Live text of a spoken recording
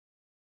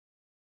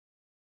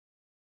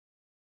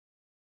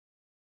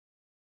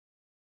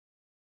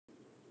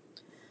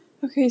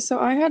Okay, so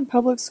I had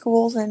public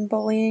schools and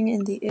bullying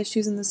and the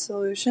issues and the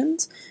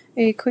solutions.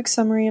 A quick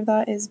summary of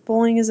that is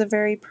bullying is a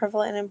very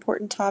prevalent and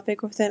important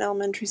topic within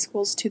elementary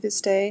schools to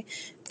this day.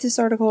 This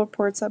article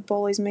reports that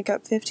bullies make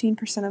up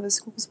 15% of the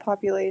school's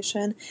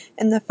population,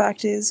 and the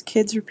fact is,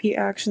 kids repeat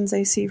actions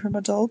they see from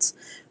adults.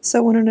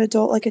 So when an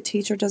adult like a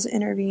teacher doesn't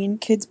intervene,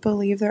 kids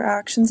believe their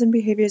actions and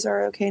behaviors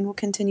are okay and will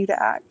continue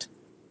to act.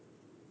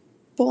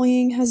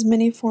 Bullying has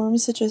many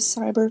forms such as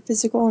cyber,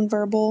 physical, and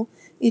verbal.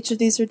 Each of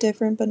these are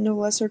different but no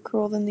less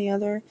cruel than the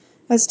other.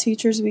 As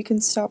teachers, we can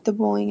stop the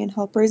bullying and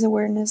help raise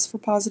awareness for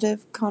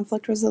positive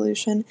conflict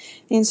resolution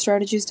and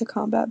strategies to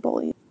combat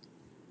bullying.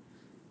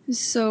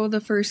 So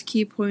the first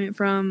key point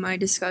from my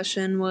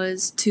discussion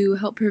was to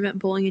help prevent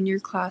bullying in your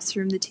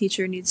classroom, the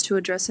teacher needs to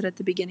address it at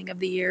the beginning of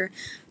the year,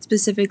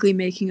 specifically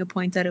making a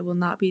point that it will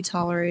not be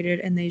tolerated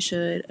and they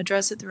should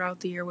address it throughout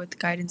the year with the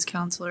guidance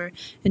counselor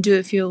and do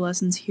a few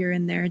lessons here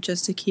and there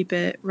just to keep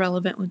it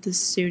relevant with the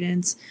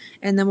students.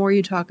 And the more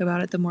you talk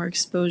about it, the more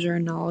exposure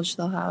and knowledge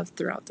they'll have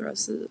throughout the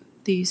rest of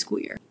the school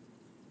year.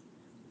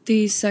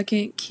 The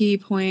second key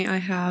point I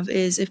have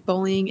is if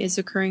bullying is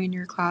occurring in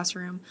your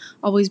classroom,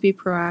 always be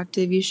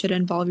proactive. You should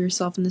involve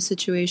yourself in the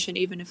situation,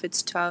 even if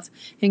it's tough,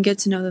 and get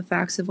to know the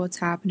facts of what's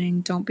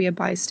happening. Don't be a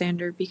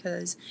bystander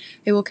because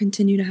it will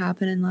continue to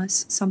happen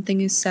unless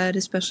something is said,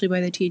 especially by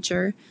the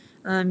teacher.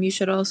 You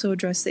should also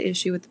address the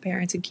issue with the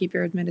parents and keep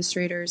your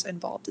administrators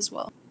involved as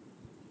well.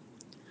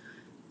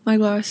 My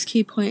last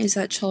key point is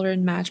that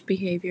children match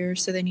behavior,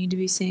 so they need to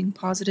be seeing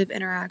positive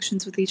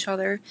interactions with each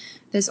other.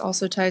 This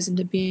also ties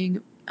into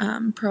being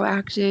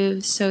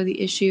proactive, so the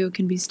issue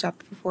can be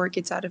stopped before it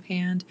gets out of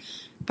hand.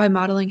 By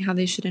modeling how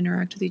they should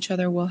interact with each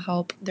other will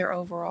help their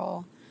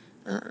overall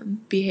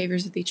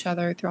behaviors with each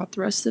other throughout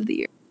the rest of the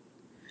year.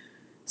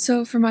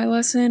 So for my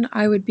lesson,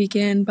 I would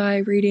begin by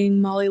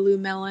reading Molly Lou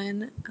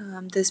Mellon.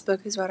 This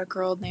book is about a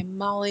girl named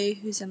Molly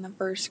who's in the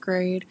first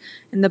grade,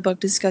 and the book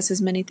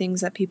discusses many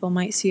things that people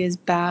might see as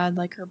bad,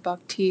 like her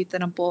buck teeth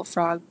and a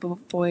bullfrog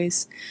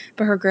voice,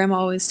 but her grandma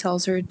always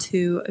tells her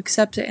to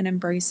accept it and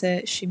embrace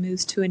it. She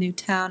moves to a new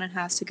town and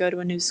has to go to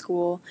a new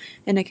school,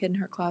 and a kid in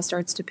her class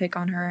starts to pick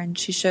on her, and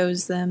she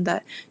shows them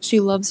that she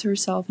loves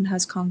herself and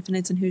has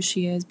confidence in who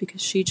she is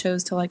because she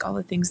chose to like all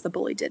the things the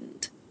bully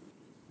didn't.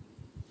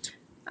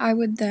 I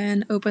would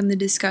then open the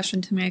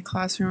discussion to my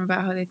classroom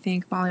about how they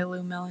think Molly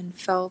Lou Mellon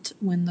felt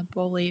when the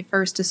bully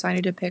first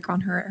decided to pick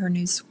on her at her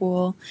new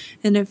school,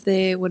 and if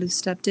they would have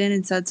stepped in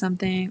and said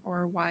something,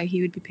 or why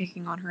he would be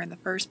picking on her in the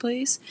first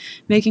place,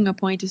 making a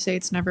point to say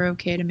it's never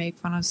okay to make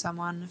fun of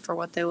someone for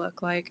what they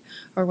look like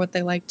or what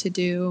they like to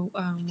do.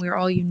 We're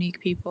all unique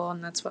people,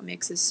 and that's what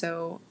makes us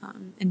so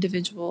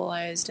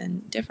individualized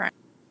and different.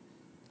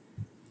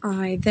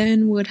 I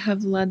then would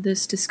have led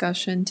this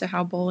discussion to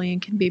how bullying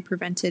can be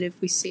prevented if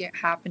we see it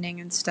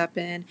happening and step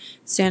in,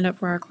 stand up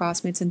for our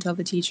classmates and tell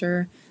the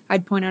teacher.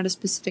 I'd point out a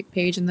specific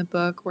page in the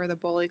book where the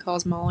bully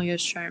calls Molly a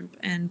shrimp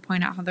and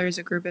point out how there's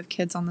a group of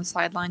kids on the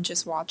sideline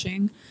just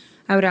watching.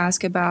 I would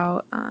ask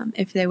about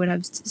if they would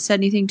have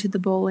said anything to the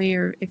bully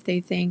or if they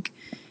think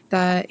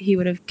that he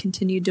would have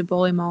continued to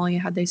bully Molly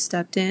had they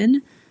stepped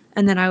in,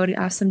 and then I would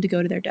ask them to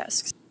go to their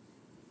desks.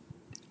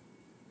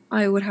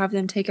 I would have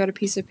them take out a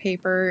piece of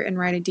paper and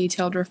write a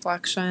detailed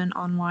reflection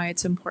on why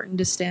it's important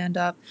to stand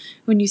up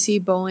when you see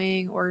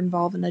bullying or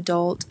involve an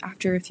adult.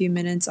 After a few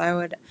minutes, I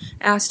would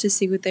ask to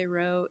see what they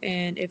wrote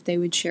and if they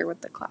would share with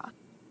the class.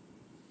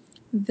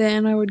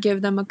 Then I would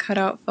give them a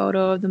cutout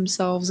photo of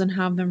themselves and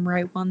have them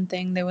write one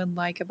thing they would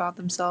like about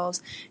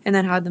themselves, and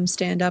then have them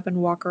stand up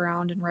and walk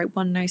around and write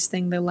one nice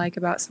thing they like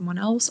about someone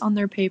else on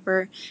their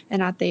paper,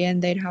 and at the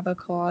end they'd have a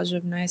collage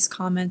of nice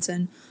comments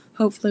and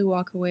hopefully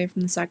walk away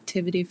from this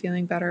activity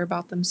feeling better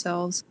about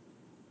themselves.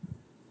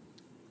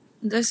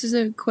 This is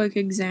a quick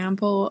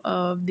example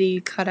of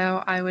the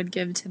cutout I would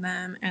give to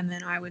them, and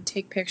then I would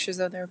take pictures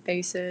of their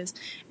faces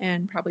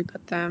and probably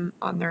put them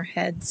on their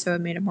heads so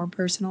it made it more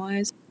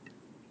personalized.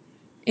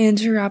 And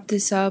to wrap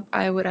this up,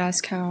 I would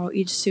ask how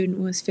each student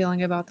was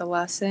feeling about the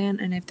lesson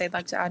and if they'd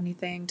like to add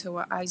anything to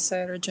what I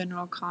said or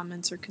general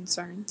comments or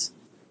concerns.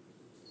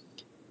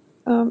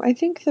 I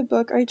think the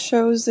book I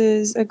chose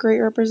is a great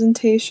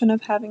representation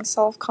of having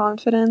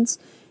self-confidence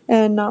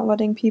and not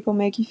letting people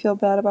make you feel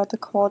bad about the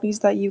qualities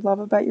that you love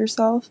about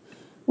yourself.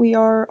 We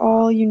are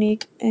all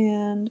unique,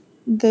 and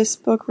this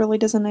book really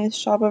does a nice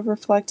job of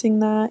reflecting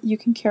that. You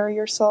can carry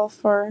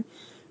yourself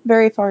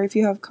very far if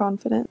you have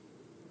confidence.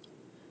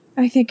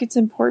 I think it's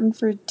important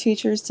for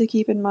teachers to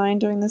keep in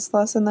mind during this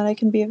lesson that it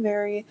can be a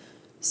very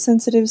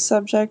sensitive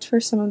subject for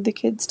some of the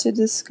kids to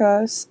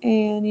discuss,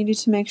 and you need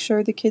to make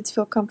sure the kids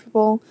feel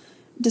comfortable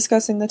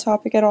discussing the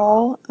topic at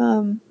all.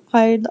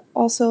 I'd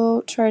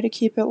also try to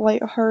keep it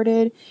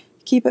lighthearted,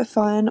 keep it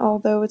fun,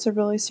 although it's a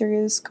really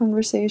serious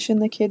conversation.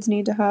 The kids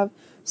need to have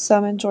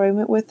some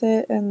enjoyment with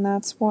it, and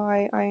that's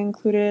why I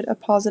included a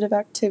positive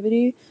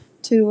activity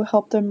to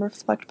help them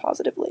reflect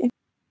positively.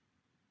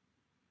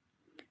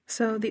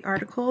 So, the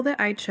article that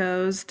I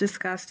chose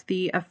discussed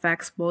the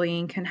effects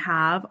bullying can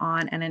have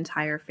on an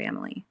entire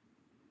family.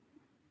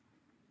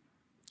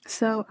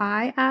 So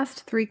I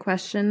asked 3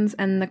 questions,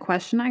 and the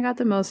question I got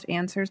the most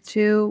answers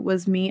to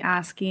was me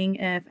asking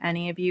if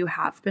any of you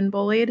have been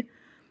bullied.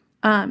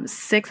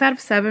 6 out of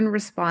 7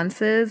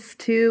 responses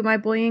to my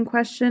bullying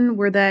question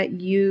were that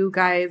you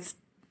guys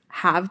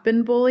have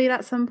been bullied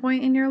at some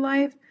point in your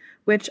life,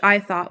 which I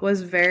thought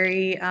was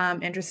very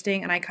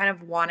interesting, and I kind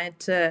of wanted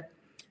to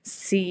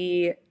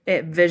see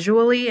it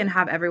visually and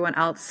have everyone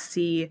else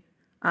see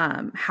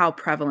how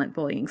prevalent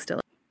bullying still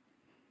is.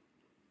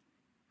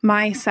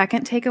 My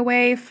second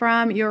takeaway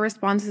from your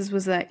responses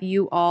was that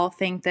you all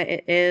think that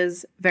it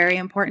is very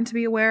important to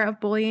be aware of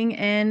bullying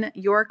in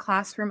your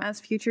classroom as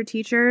future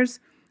teachers.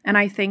 And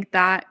I think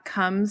that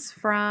comes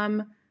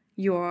from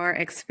your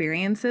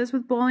experiences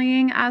with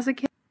bullying as a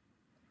kid.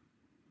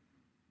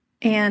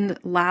 And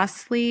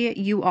lastly,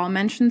 you all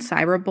mentioned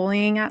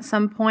cyberbullying at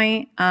some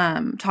point,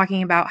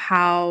 talking about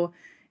how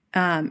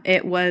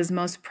it was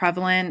most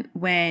prevalent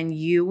when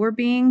you were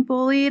being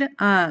bullied.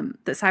 That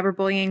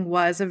cyberbullying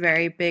was a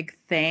very big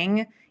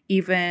thing,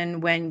 even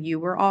when you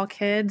were all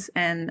kids,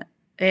 and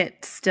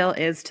it still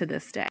is to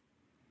this day.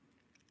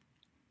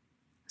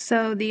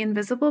 So, The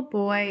Invisible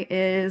Boy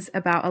is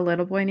about a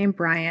little boy named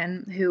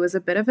Brian who is a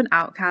bit of an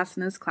outcast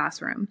in his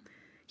classroom.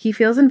 He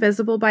feels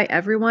invisible by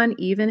everyone,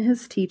 even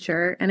his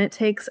teacher, and it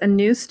takes a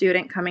new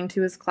student coming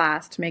to his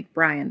class to make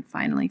Brian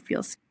finally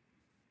feel seen.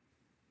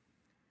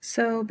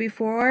 So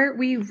before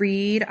we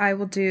read, I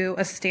will do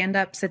a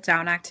stand-up,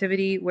 sit-down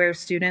activity where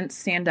students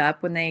stand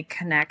up when they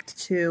connect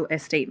to a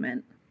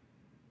statement.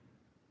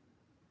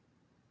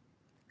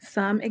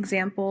 Some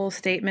example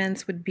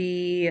statements would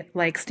be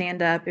like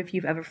stand up if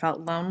you've ever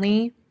felt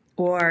lonely,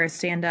 or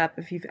stand up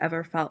if you've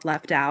ever felt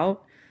left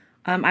out.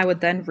 I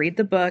would then read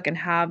the book and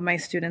have my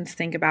students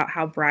think about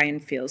how Brian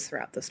feels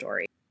throughout the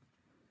story.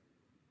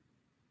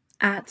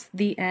 At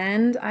the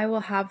end, I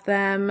will have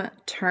them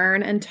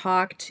turn and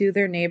talk to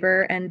their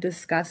neighbor and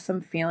discuss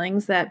some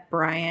feelings that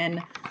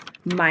Brian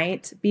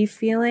might be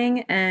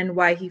feeling and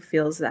why he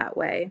feels that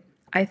way.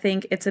 I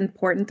think it's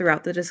important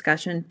throughout the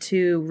discussion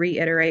to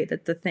reiterate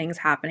that the things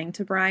happening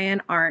to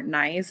Brian aren't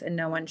nice and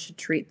no one should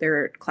treat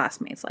their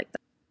classmates like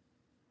that.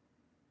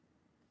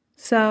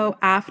 So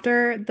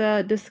after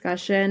the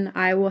discussion,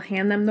 I will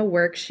hand them the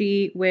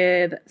worksheet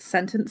with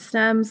sentence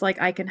stems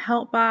like I can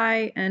help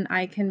by and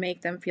I can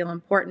make them feel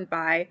important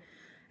by.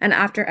 And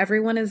after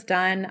everyone is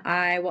done,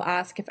 I will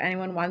ask if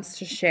anyone wants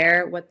to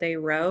share what they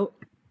wrote.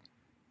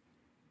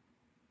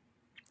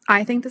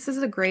 I think this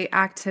is a great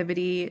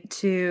activity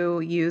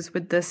to use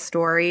with this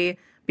story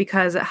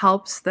because it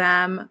helps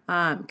them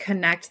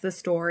connect the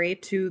story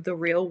to the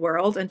real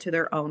world and to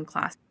their own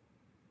class.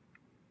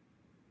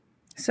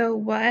 So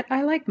what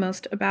I like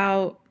most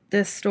about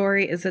this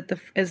story is that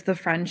the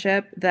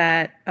friendship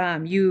that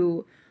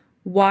you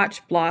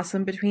watch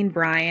blossom between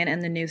Brian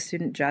and the new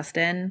student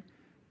Justin.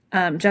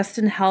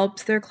 Justin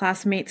helps their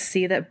classmates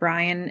see that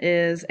Brian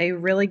is a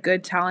really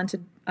good,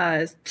 talented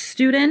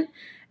student,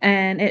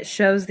 and it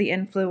shows the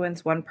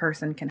influence one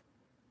person can have.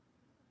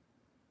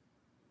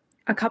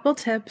 A couple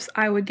tips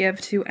I would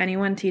give to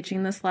anyone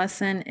teaching this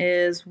lesson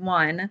is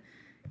 1,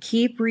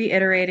 keep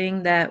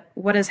reiterating that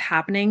what is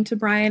happening to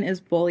Brian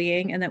is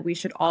bullying and that we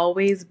should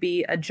always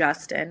be a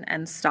Justin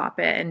and stop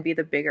it and be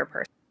the bigger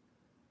person.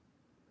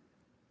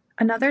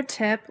 Another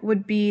tip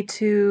would be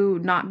to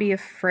not be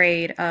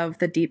afraid of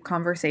the deep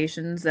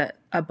conversations that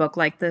a book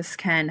like this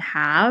can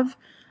have.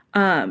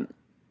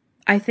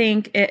 I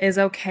think it is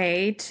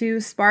okay to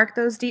spark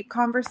those deep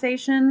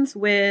conversations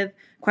with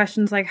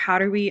questions like how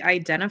do we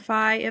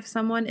identify if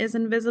someone is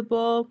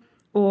invisible,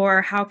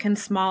 or how can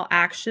small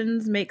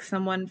actions make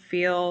someone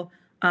feel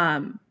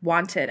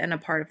wanted and a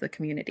part of the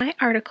community. My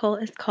article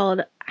is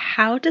called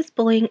How Does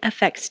Bullying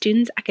Affect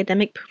Students'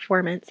 Academic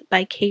Performance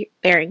by Kate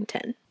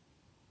Barrington.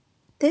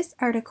 This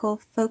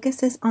article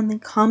focuses on the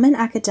common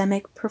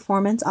academic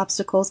performance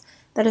obstacles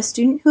that a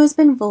student who has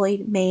been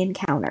bullied may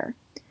encounter.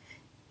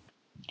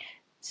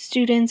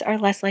 Students are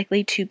less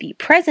likely to be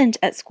present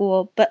at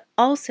school, but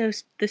also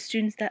the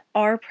students that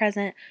are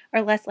present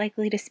are less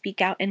likely to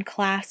speak out in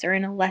class or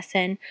in a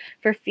lesson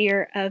for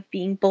fear of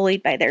being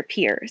bullied by their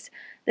peers.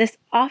 This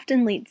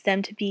often leads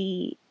them to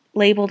be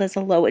labeled as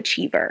a low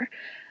achiever.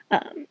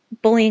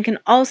 Bullying can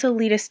also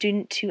lead a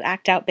student to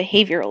act out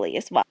behaviorally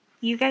as well.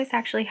 You guys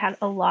actually had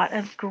a lot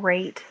of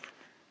great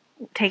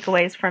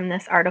takeaways from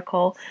this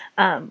article.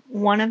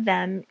 One of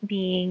them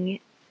being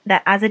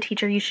that as a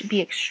teacher, you should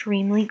be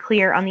extremely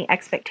clear on the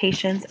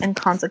expectations and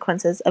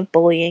consequences of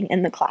bullying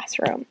in the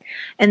classroom.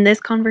 And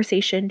this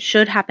conversation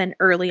should happen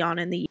early on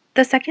in the year.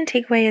 The second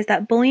takeaway is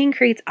that bullying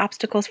creates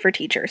obstacles for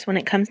teachers when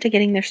it comes to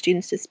getting their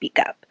students to speak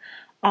up.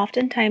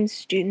 Oftentimes,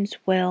 students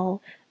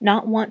will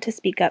not want to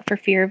speak up for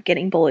fear of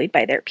getting bullied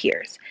by their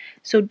peers.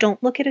 So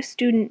don't look at a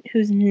student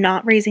who's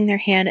not raising their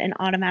hand and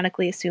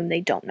automatically assume they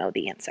don't know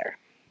the answer.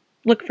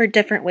 Look for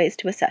different ways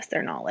to assess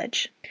their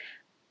knowledge.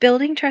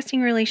 Building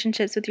trusting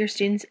relationships with your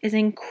students is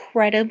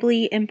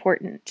incredibly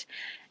important.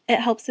 It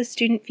helps the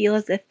student feel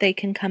as if they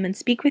can come and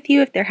speak with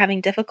you if they're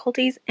having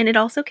difficulties, and it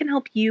also can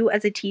help you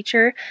as a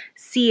teacher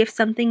see if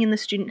something in the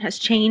student has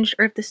changed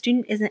or if the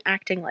student isn't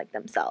acting like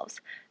themselves.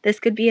 This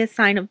could be a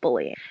sign of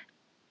bullying.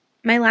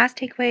 My last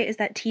takeaway is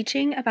that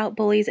teaching about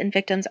bullies and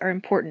victims are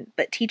important,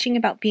 but teaching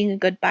about being a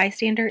good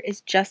bystander is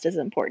just as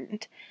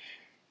important.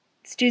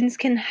 Students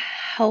can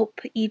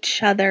help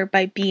each other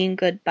by being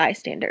good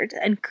bystanders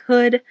and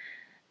could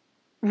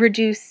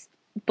reduce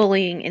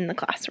bullying in the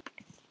classroom.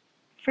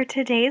 For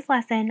today's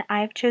lesson,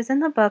 I've chosen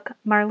the book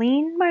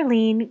Marlene,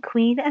 Marlene,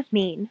 Queen of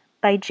Mean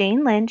by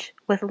Jane Lynch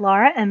with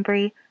Laura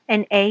Embry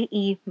and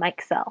A.E.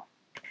 Mikesell.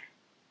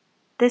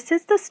 This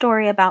is the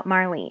story about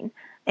Marlene,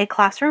 a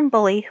classroom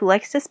bully who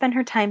likes to spend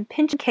her time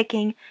pinching,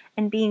 kicking,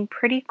 and being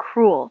pretty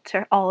cruel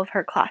to all of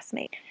her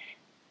classmates.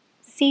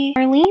 See,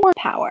 Marlene wants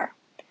power,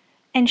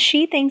 and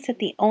she thinks that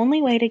the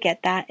only way to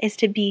get that is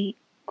to be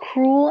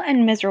cruel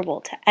and miserable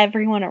to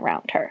everyone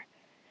around her.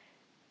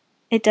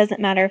 It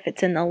doesn't matter if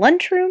it's in the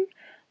lunchroom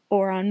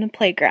or on the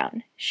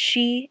playground.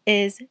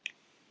 This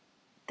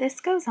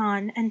goes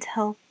on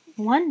until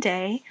one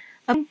day,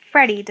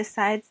 Freddie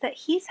decides that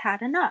he's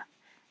had enough,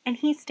 and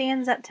he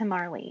stands up to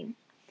Marlene.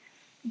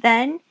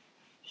 Then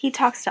he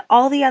talks to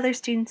all the other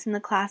students in the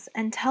class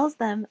and tells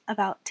them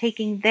about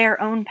taking their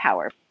own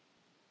power.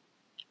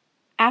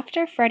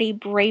 After Freddie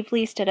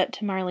bravely stood up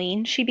to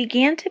Marlene, she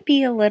began to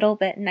be a little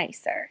bit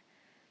nicer.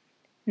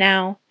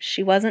 Now,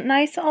 she wasn't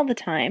nice all the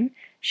time.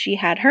 She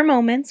had her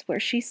moments where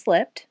she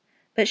slipped,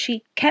 but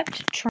she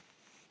kept trying.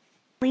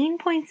 Marlene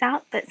points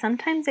out that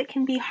sometimes it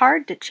can be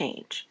hard to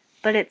change,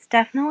 but it's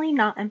definitely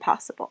not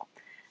impossible.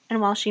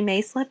 And while she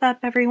may slip up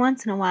every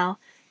once in a while,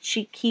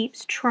 she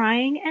keeps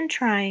trying and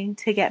trying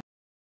to get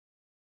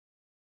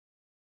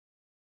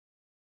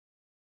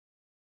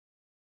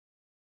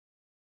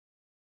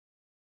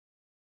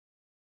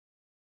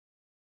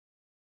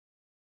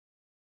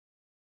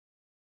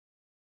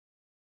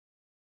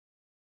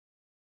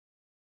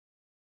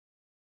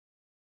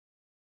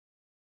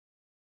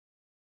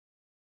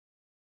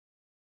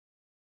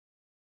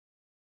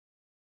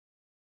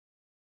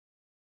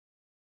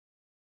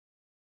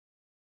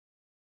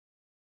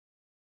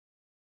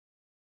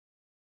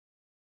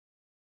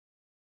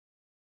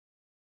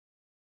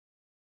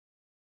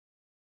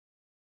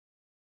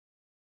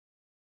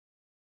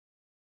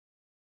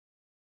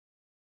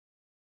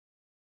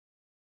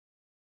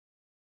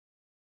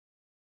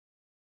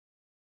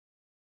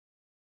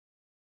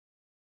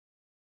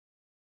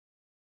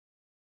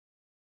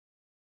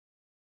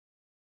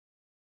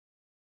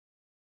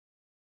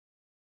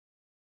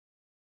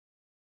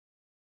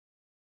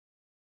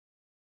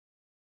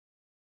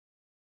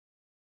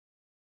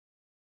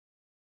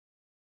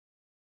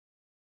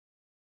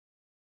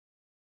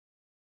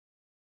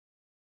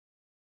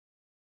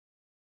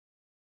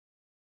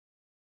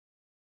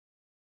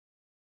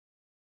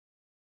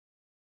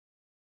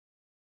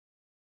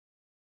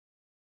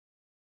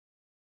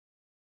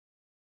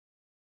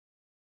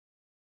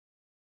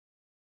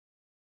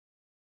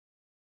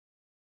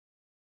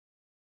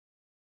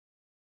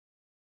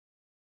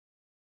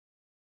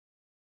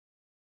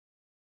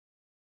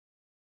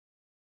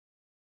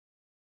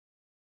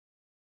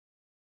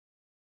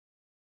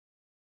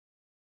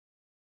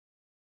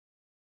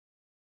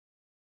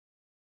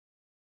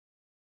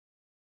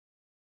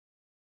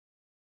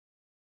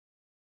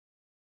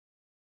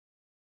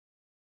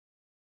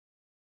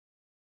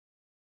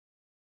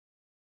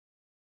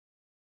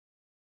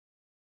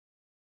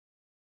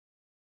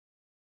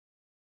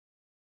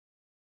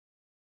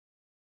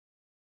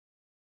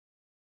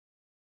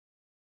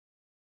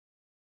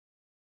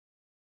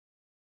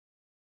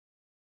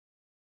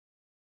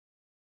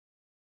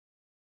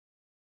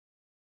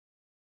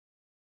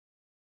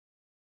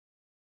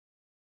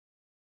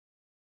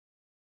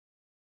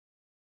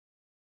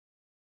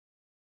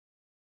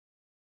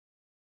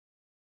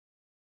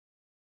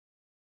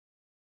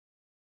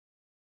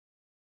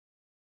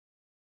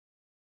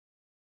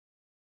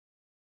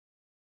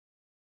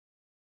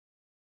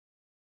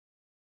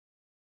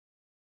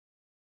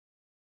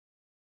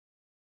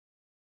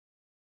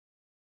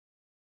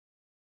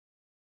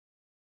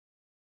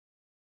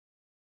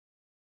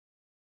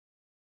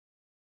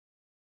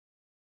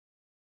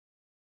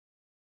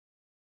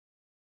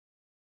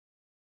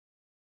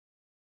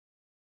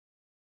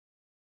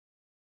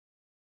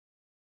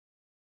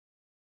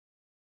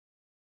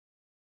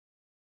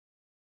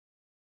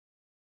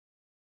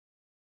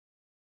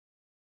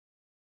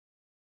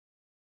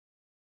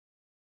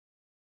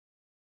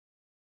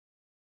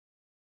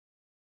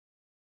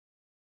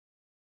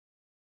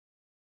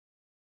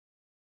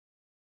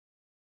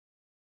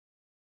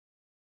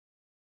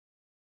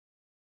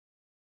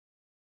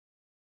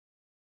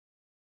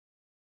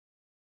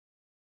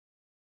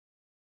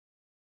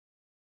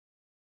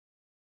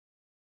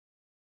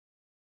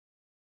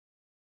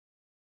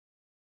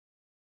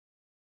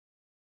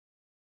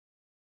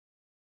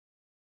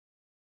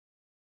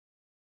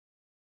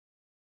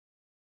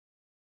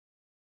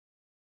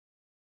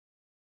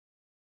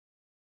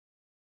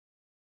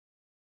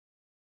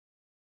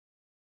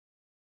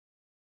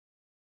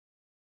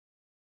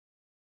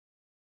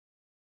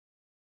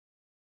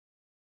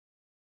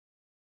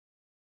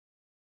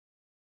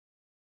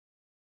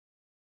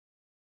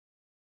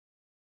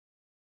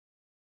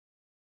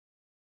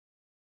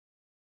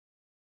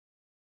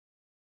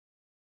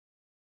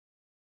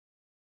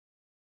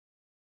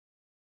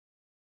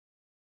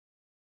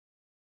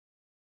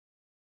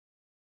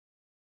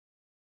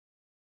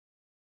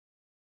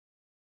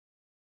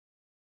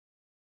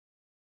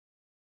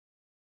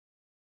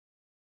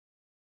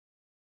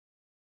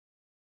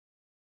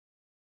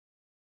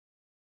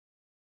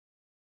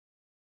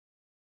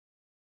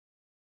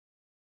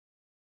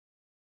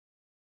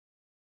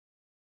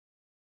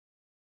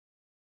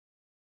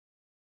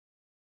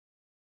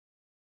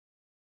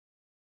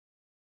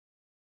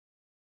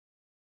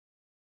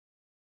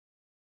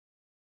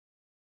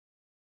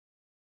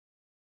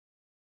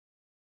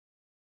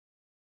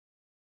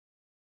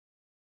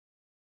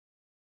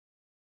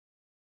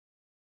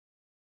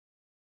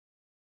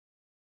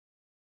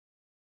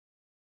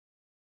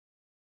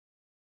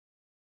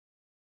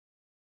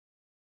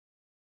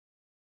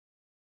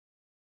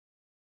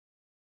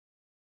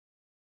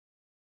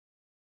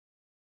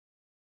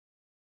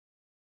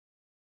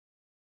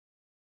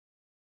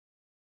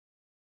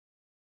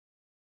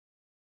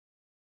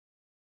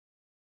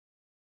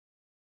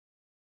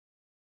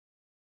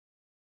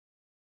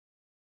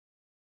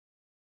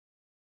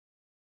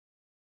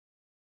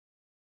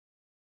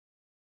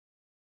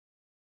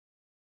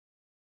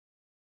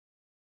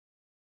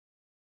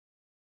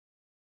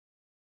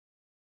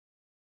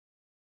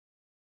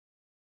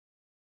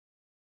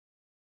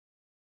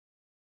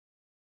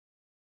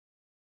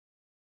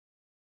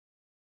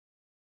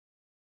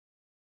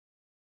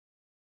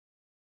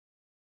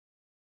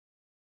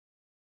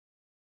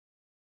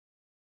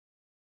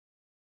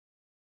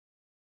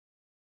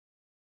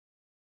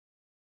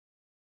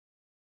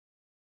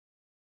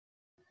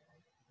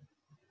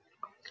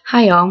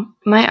Hi y'all,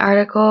 my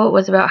article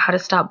was about how to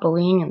stop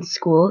bullying in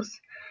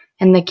schools,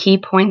 and the key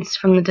points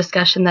from the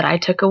discussion that I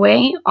took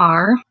away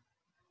are: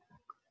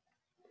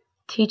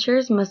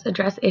 teachers must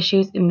address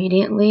issues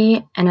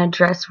immediately and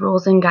address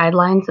rules and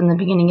guidelines in the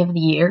beginning of the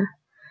year.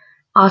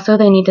 Also,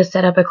 they need to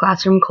set up a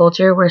classroom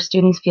culture where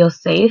students feel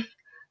safe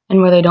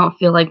and where they don't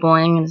feel like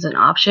bullying is an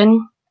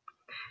option.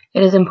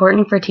 It is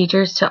important for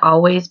teachers to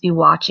always be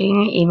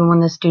watching, even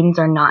when the students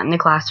are not in the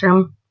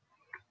classroom.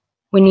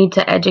 We need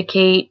to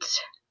educate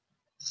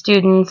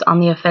students on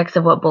the effects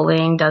of what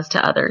bullying does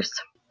to others.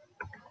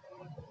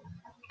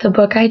 The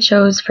book I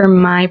chose for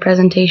my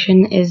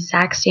presentation is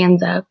Zach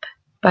Stands Up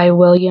by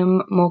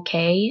William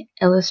Mulcahy,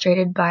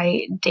 illustrated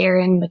by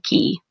Darren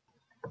McKee.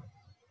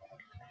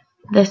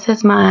 This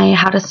is my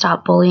How to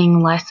Stop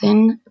Bullying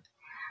lesson.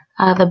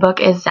 The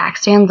book is Zach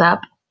Stands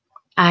Up.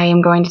 I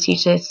am going to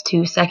teach this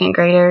to second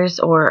graders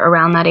or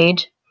around that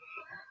age.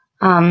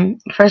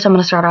 First, I'm going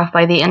to start off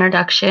by the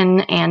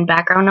introduction and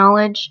background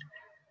knowledge.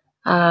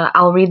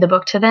 I'll read the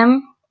book to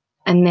them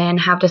and then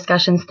have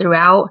discussions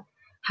throughout,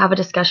 have a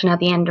discussion at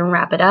the end and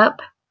wrap it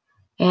up,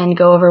 and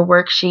go over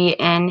worksheet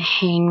and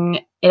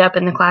hang it up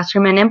in the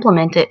classroom and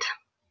implement it.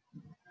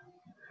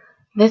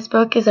 This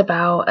book is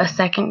about a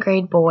second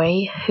grade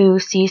boy who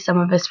sees some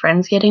of his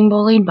friends getting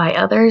bullied by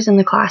others in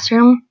the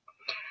classroom,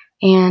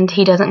 and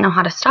he doesn't know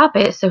how to stop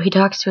it, so he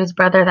talks to his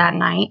brother that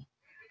night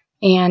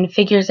and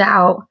figures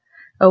out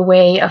a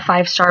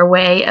 5-star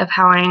way of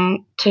how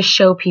to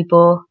show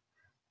people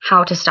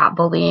how to stop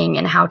bullying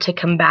and how to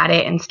combat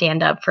it and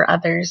stand up for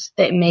others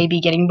that may be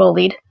getting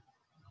bullied.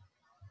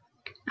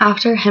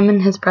 After him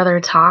and his brother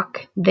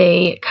talk,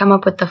 they come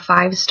up with the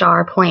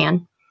 5-star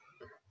plan,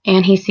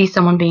 and he sees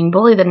someone being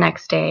bullied the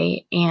next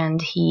day, and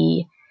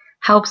he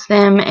helps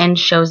them and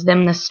shows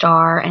them the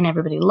star, and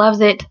everybody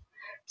loves it,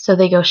 so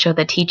they go show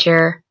the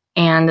teacher,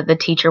 and the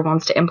teacher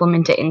wants to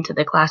implement it into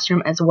the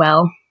classroom as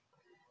well.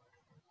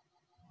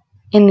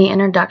 In the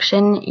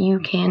introduction, you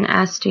can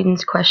ask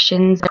students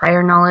questions,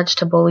 prior knowledge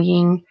to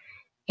bullying,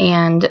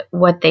 and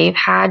what they've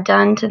had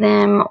done to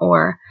them,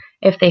 or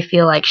if they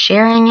feel like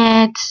sharing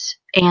it,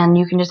 and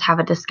you can just have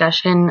a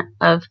discussion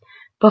of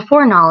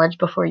before knowledge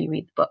before you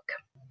read the book.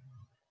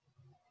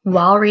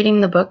 While reading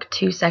the book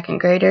to second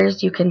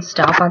graders, you can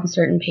stop on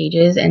certain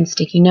pages and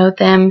sticky note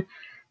them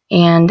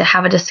and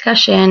have a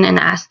discussion and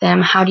ask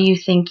them, how do you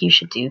think you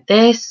should do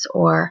this,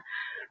 or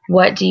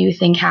what do you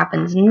think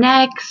happens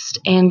next,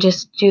 and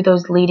just do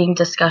those leading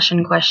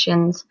discussion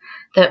questions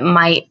that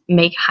might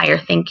make higher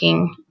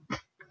thinking.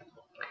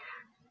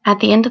 At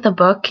the end of the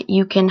book,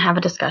 you can have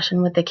a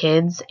discussion with the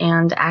kids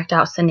and act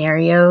out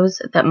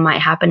scenarios that might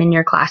happen in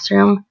your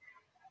classroom.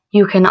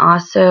 You can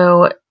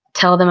also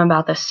tell them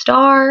about the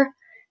star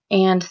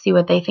and see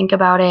what they think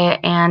about it,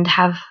 and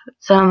have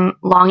some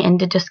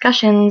long-ended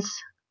discussions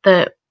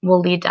that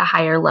will lead to a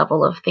higher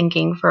level of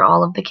thinking for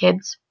all of the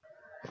kids.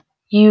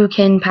 You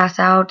can pass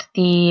out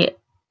the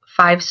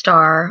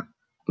 5-star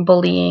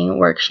bullying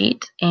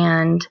worksheet,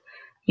 and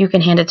you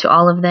can hand it to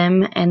all of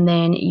them, and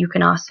then you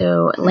can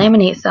also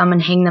laminate some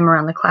and hang them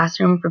around the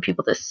classroom for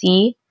people to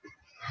see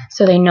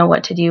so they know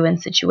what to do in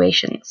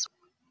situations.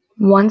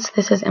 Once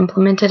this is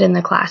implemented in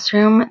the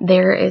classroom,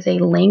 there is a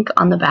link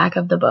on the back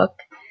of the book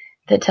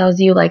that tells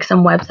you like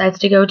some websites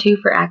to go to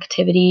for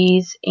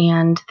activities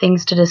and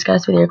things to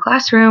discuss with your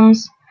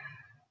classrooms.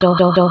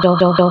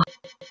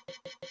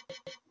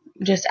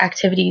 Just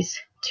activities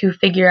to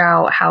figure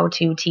out how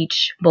to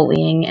teach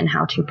bullying and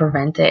how to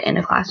prevent it in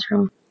a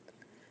classroom.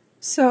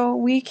 So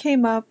we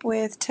came up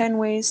with 10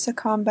 ways to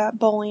combat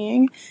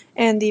bullying,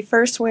 and the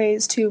first way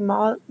is to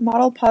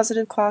model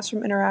positive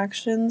classroom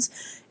interactions,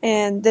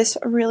 and this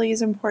really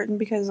is important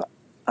because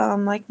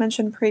like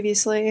mentioned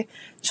previously,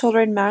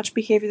 children match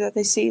behavior that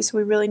they see, so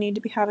we really need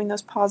to be having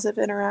those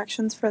positive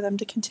interactions for them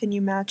to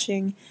continue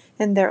matching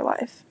in their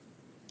life.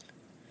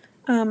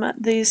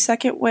 The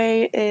second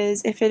way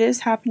is, if it is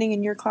happening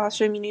in your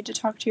classroom, you need to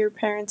talk to your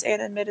parents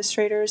and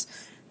administrators.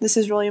 This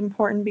is really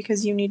important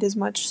because you need as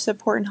much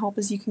support and help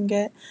as you can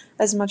get,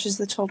 as much as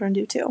the children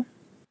do too.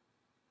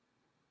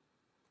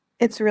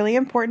 It's really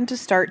important to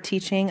start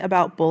teaching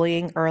about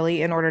bullying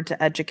early in order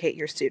to educate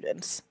your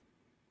students.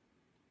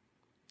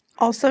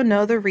 Also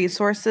know the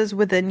resources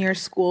within your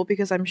school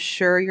because I'm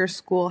sure your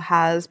school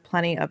has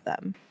plenty of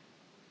them.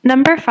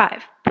 Number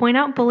 5, point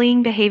out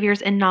bullying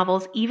behaviors in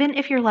novels even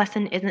if your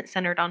lesson isn't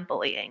centered on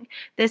bullying.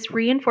 This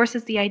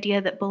reinforces the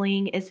idea that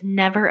bullying is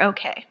never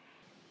okay.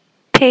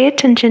 Pay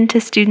attention to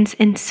students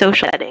in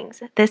social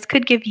settings. This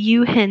could give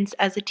you hints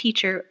as a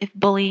teacher if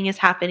bullying is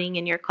happening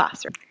in your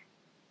classroom.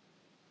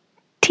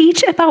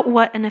 Teach about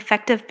what an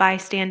effective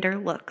bystander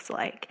looks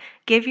like.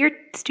 Give your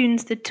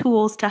students the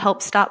tools to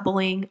help stop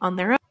bullying on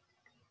their own.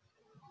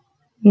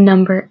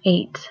 Number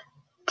 8,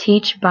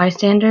 teach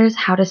bystanders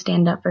how to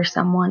stand up for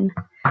someone.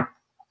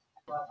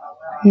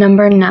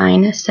 Number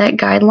 9, set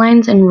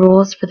guidelines and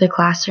rules for the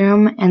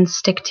classroom and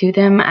stick to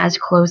them as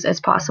close as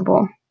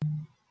possible.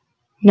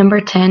 Number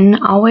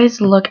 10,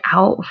 always look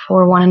out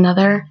for one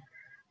another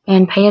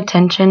and pay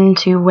attention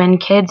to when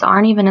kids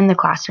aren't even in the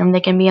classroom. They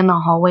can be in the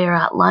hallway or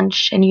at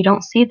lunch and you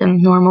don't see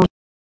them normally.